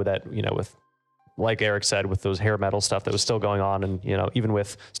do know that, you know, with, like Eric said, with those hair metal stuff that was still going on, and, you know, even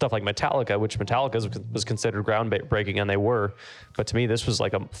with stuff like Metallica, which Metallica was considered groundbreaking, and they were, but to me, this was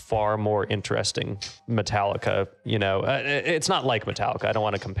like a far more interesting Metallica. You know, it's not like Metallica. I don't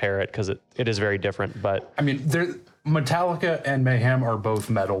want to compare it because it is very different, but I mean, Metallica and Mayhem are both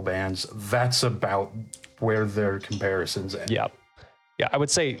metal bands. That's about where their comparisons end. yeah. Yeah, I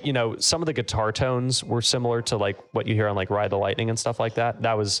would say, you know, some of the guitar tones were similar to like what you hear on like Ride the Lightning and stuff like that.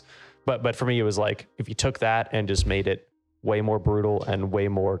 That was, but for me, it was like, if you took that and just made it way more brutal and way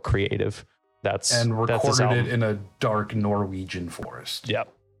more creative, And that's this recorded album. it in a dark Norwegian forest. Yeah,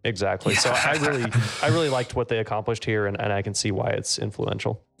 exactly. So I really liked what they accomplished here, and I can see why it's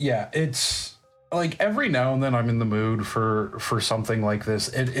influential. Yeah, it's like every now and then I'm in the mood for something like this.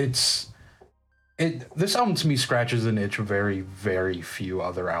 This album to me scratches an itch very, very few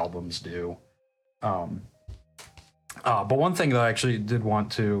other albums do. But one thing that I actually did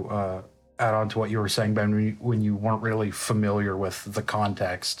want to add on to what you were saying, Ben, when you weren't really familiar with the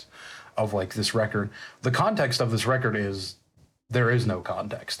context of like this record. The context of this record is there is no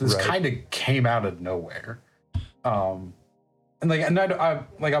context. This Right. kind of came out of nowhere. And I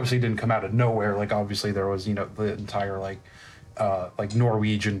like obviously didn't come out of nowhere. Like obviously there was, you know, the entire like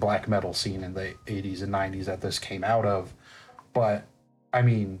Norwegian black metal scene in the 80s and 90s that this came out of. But I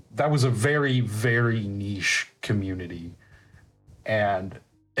mean, that was a very, very niche community. And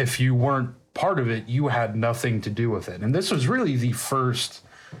if you weren't part of it, you had nothing to do with it. And this was really the first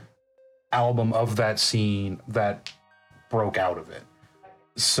album of that scene that broke out of it.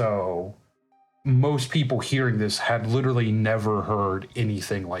 So most people hearing this had literally never heard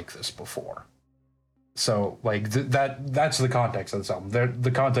anything like this before. So like that's the context of this album.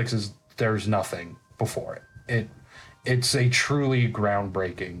 The context is there's nothing before it. It's a truly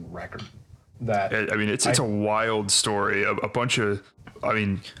groundbreaking record. That I mean, it's a wild story. A bunch of, I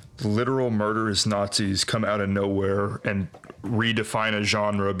mean, literal murderous Nazis come out of nowhere and redefine a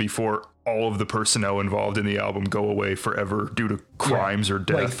genre before all of the personnel involved in the album go away forever due to crimes or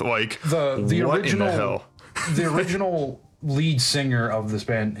death. Like the what original in the hell? the original lead singer of this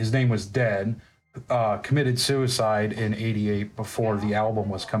band, his name was Dead, committed suicide in '88 before the album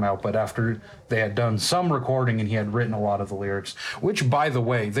was come out, but after they had done some recording and he had written a lot of the lyrics, which by the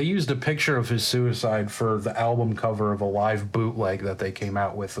way, they used a picture of his suicide for the album cover of a live bootleg that they came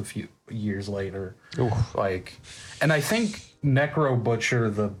out with a few years later. Like, and I think Necro Butcher,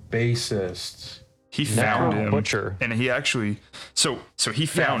 the bassist, He found him, Butcher. and he actually so he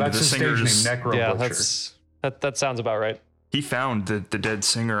found that's the his singer's. stage name, Necro Yeah, Butcher. that sounds about right. He found the dead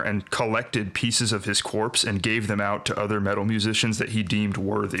singer and collected pieces of his corpse and gave them out to other metal musicians that he deemed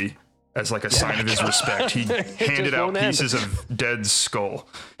worthy as like a sign of his respect. He handed out won't end. pieces of Dead's skull.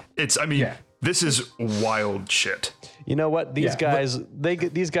 I mean, Yeah. this is wild shit. You know what? These Yeah, guys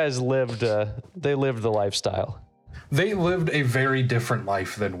lived they lived the lifestyle. They lived a very different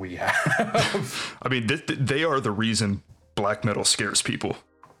life than we have. I mean, they are the reason black metal scares people.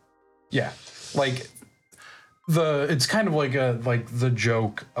 Yeah, like it's kind of like the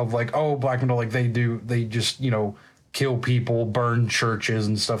joke of like, oh, black metal, like they just, you know, kill people, burn churches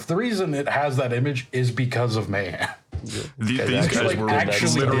and stuff. The reason it has that image is because of mayhem. These guys like, were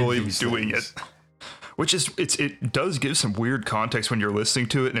actually literally did these doing things. it. Which is, it does give some weird context when you're listening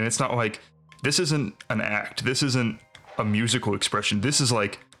to it, and it's not like, this isn't an act, this isn't a musical expression, this is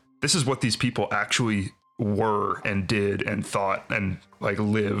what these people actually were and did and thought and like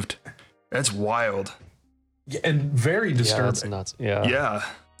lived. That's wild. Yeah, and very disturbing. Yeah, that's nuts. Yeah. Yeah,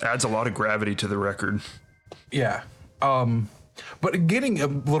 adds a lot of gravity to the record. Yeah. But getting a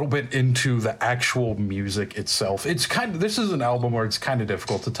little bit into the actual music itself, this is an album where it's kind of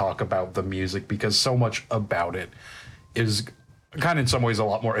difficult to talk about the music because so much about it is kind of in some ways a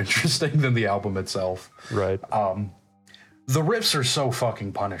lot more interesting than the album itself. Right. The riffs are so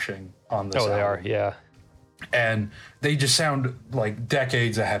fucking punishing on this album. They are. Yeah. And they just sound like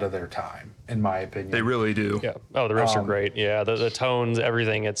decades ahead of their time, in my opinion. They really do. Yeah. Oh, the riffs are great. Yeah. The tones,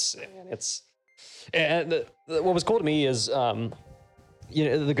 everything. And what was cool to me is, you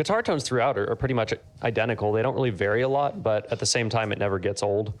know, the guitar tones throughout are pretty much identical. They don't really vary a lot, but at the same time, it never gets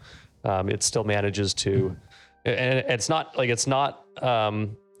old. It still manages to, and it's not that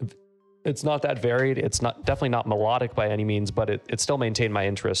varied. It's definitely not melodic by any means, but it still maintained my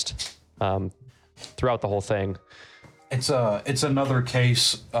interest throughout the whole thing. It's another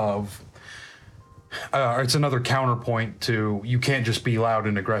case of. It's another counterpoint to you can't just be loud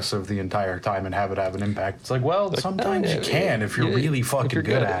and aggressive the entire time and have it have an impact. It's like, well, sometimes you can if you're really fucking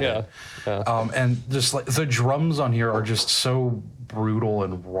good at it. Yeah. And just like the drums on here are just so brutal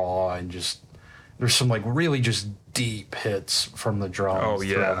and raw, and just there's some like really just deep hits from the drums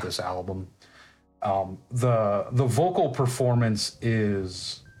throughout this album. The vocal performance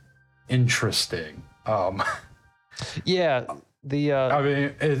is interesting. Yeah. I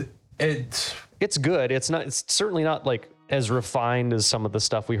mean, It's good. It's certainly not like as refined as some of the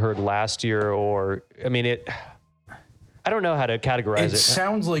stuff we heard last year, or I mean I don't know how to categorize it. It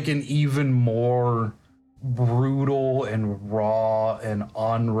sounds like an even more brutal and raw and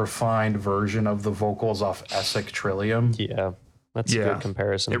unrefined version of the vocals off Essek Trillium. Yeah. That's a good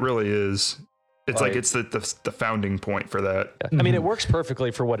comparison. It really is. It's like it's the founding point for that. Yeah. I mean, it works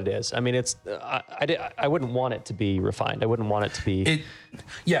perfectly for what it is. I mean, it's I wouldn't want it to be refined. I wouldn't want it to be.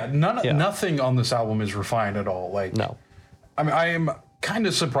 Nothing on this album is refined at all. Like, no. I mean, I am kind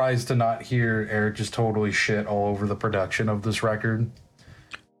of surprised to not hear Eric just totally shit all over the production of this record.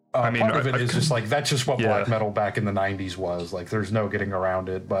 I mean, part of it is just like that's just what black metal back in the '90s was. Like, there's no getting around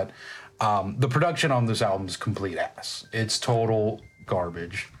it. But the production on this album is complete ass. It's total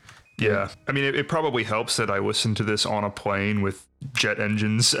garbage. Yeah. I mean, it probably helps that I listened to this on a plane with jet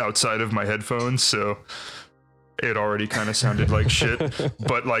engines outside of my headphones, so it already kind of sounded like shit.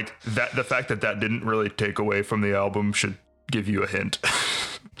 But like the fact that didn't really take away from the album should give you a hint.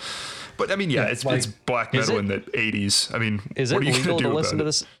 But I mean, it's black metal in the 80s. I mean, is it legal to listen to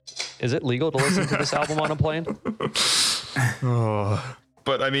this? Is it legal to listen to this album on a plane?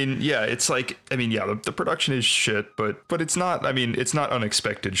 But I mean, it's like, I mean, the production is shit, but it's not, I mean, it's not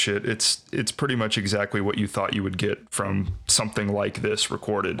unexpected shit. It's pretty much exactly what you thought you would get from something like this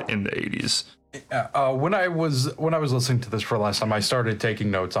recorded in the 80s. When I was listening to this for the last time, I started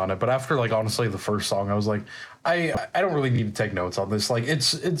taking notes on it. But after, like, honestly, the first song, I was like, I don't really need to take notes on this. Like,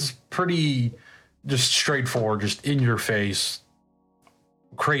 it's pretty just straightforward, just in your face,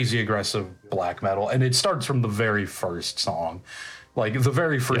 crazy aggressive black metal. And it starts from the very first song. Like, the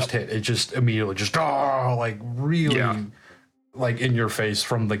very first hit, it just immediately just, like, really, like, in your face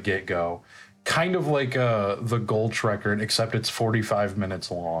from the get-go. Kind of like the Gulch record, except it's 45 minutes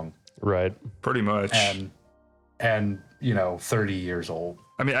long. Right. Pretty much. And 30 years old.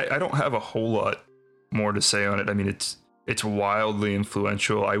 I mean, I don't have a whole lot more to say on it. I mean, it's wildly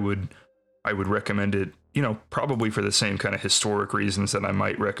influential. I would recommend it, probably for the same kind of historic reasons that I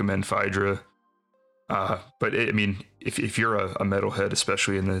might recommend Phaedra. But I mean, if you're a metalhead,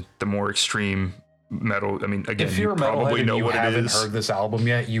 especially in the more extreme metal, I mean, again, if you're you probably know what it is. If you haven't heard this album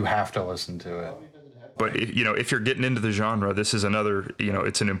yet, you have to listen to it. But if you're getting into the genre, this is another,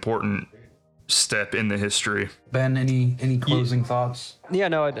 it's an important step in the history. Ben, any closing thoughts? Yeah,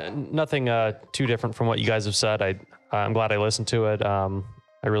 no, nothing too different from what you guys have said. I'm glad I listened to it. I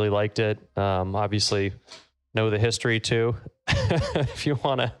really liked it. Obviously, know the history too. If you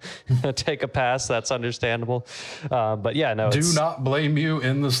want to take a pass, that's understandable. But yeah, no. Do not blame you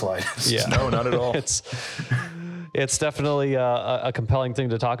in the slightest. Yeah, no, not at all. It's definitely a compelling thing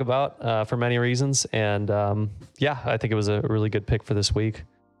to talk about for many reasons, and I think it was a really good pick for this week.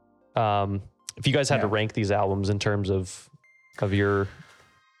 If you guys had to rank these albums in terms of your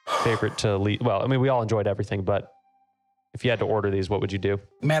favorite to lead? Well, I mean, we all enjoyed everything, but if you had to order these, what would you do?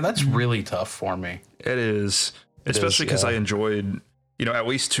 Man, that's really tough for me. It is, especially because I enjoyed, at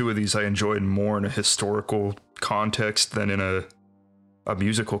least two of these I enjoyed more in a historical context than in a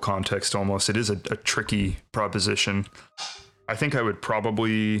musical context almost. It is a tricky proposition. I think I would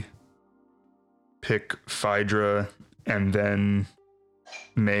probably pick Phaedra and then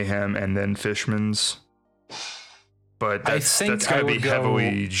Mayhem and then Fishman's. But that's going to be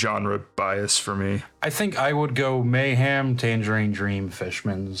heavily genre bias for me. I think I would go Mayhem, Tangerine Dream,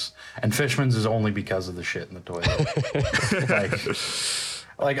 Fishman's. And Fishman's is only because of the shit in the toilet.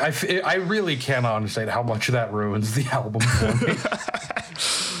 I really cannot understand how much that ruins the album for me.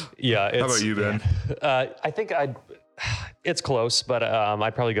 Yeah. How about you, Ben? I think it's close, but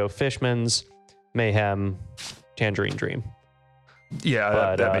I'd probably go Fishman's, Mayhem, Tangerine Dream. Yeah,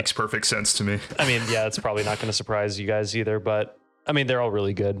 but, that makes perfect sense to me. I mean, yeah, it's probably not going to surprise you guys either, but I mean, they're all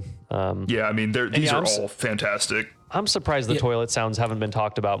really good. Yeah, I mean, these are all fantastic. I'm surprised the toilet sounds haven't been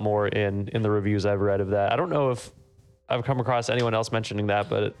talked about more in the reviews I've read of that. I don't know if I've come across anyone else mentioning that,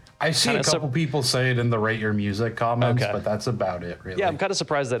 but I see a couple people say it in the Rate Your Music comments, but that's about it, really. Yeah, I'm kind of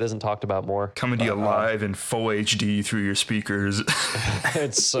surprised that isn't talked about more. Coming to you live in full HD through your speakers.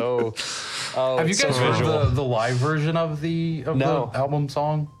 It's so. Have you guys heard the live version of the album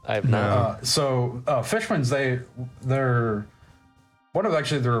song? I have not. Fishman's, they're one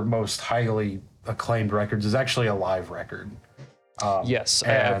of their most highly acclaimed records is actually a live record. Yes,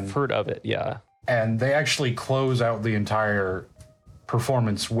 I've heard of it. Yeah. And they actually close out the entire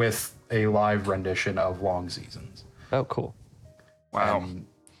performance with a live rendition of Long Seasons. Oh, cool. Wow.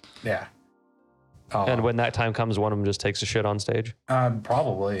 Yeah. And when that time comes, one of them just takes a shit on stage?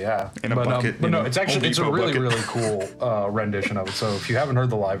 Probably, yeah. In a bucket. But no, it's a really, bucket. really cool rendition of it. So if you haven't heard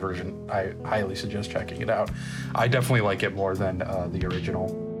the live version, I highly suggest checking it out. I definitely like it more than the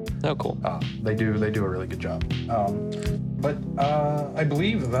original. Oh, cool. They do a really good job. But I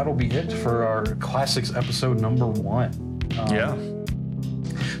believe that'll be it for our Classics episode number 1. Yeah.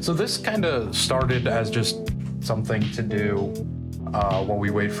 So this kind of started as just something to do while we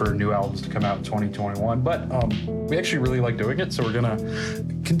wait for new albums to come out in 2021. But we actually really like doing it, so we're going to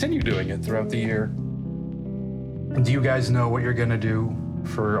continue doing it throughout the year. Do you guys know what you're going to do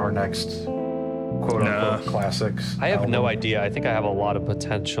for our next quote-unquote classics? I have no idea. I think I have a lot of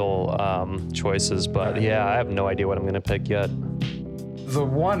potential choices, but yeah, I have no idea what I'm going to pick yet. The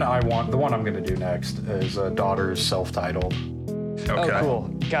one I'm going to do next is Daughters self-titled. Okay. Oh, cool.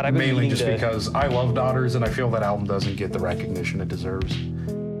 God, I've been mainly just to... because I love Daughters and I feel that album doesn't get the recognition it deserves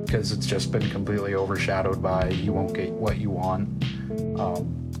because it's just been completely overshadowed by You Won't Get What You Want.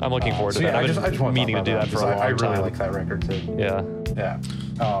 I'm looking forward to that. Yeah, I've just been meaning to do that for a long time. I really like that record too. Yeah.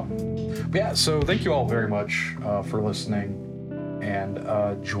 Yeah. So thank you all very much for listening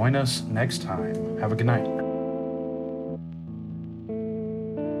and join us next time. Have a good night.